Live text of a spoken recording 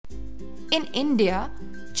In India,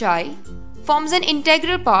 chai forms an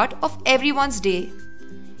integral part of everyone's day.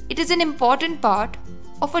 It is an important part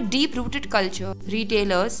of a deep-rooted culture.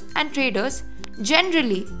 Retailers and traders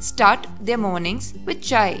generally start their mornings with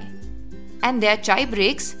chai, and their chai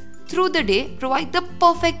breaks through the day provide the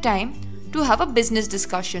perfect time to have a business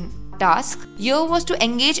discussion. Task here was to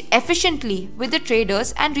engage efficiently with the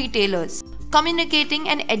traders and retailers, communicating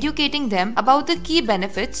and educating them about the key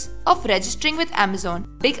benefits of registering with Amazon.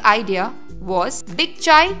 Big idea was big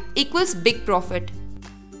chai equals big profit.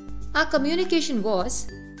 Our communication was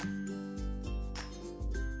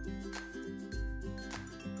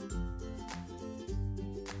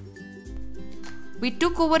we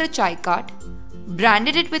took over a chai cart,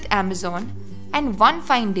 branded it with Amazon, and one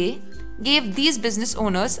fine day gave these business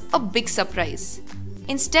owners a big surprise.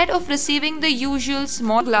 Instead of receiving the usual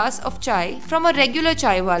small glass of chai from a regular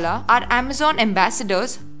chaiwala, our Amazon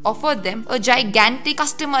ambassadors offered them a gigantic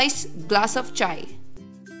customized glass of chai.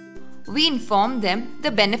 We informed them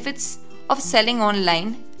the benefits of selling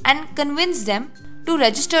online and convinced them to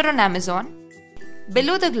register on Amazon.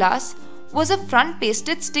 Below the glass was a front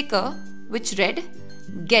pasted sticker which read,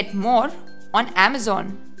 "Get more on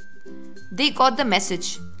Amazon." They got the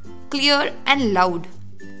message, clear and loud.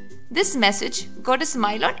 This message got a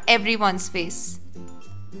smile on everyone's face.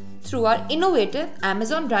 Through our innovative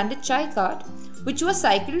Amazon branded chai cart, which was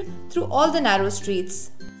cycled through all the narrow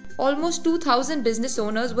streets, almost 2,000 business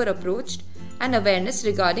owners were approached and awareness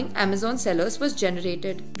regarding Amazon sellers was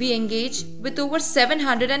generated. We engaged with over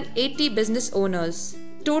 780 business owners.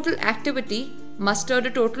 Total activity mustered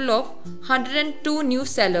a total of 102 new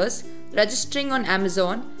sellers registering on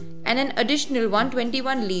Amazon, and an additional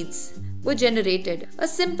 121 leads were generated. A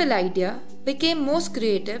simple idea became most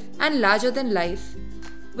creative and larger than life,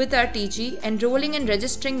 with our TG enrolling and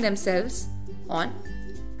registering themselves on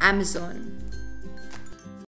Amazon.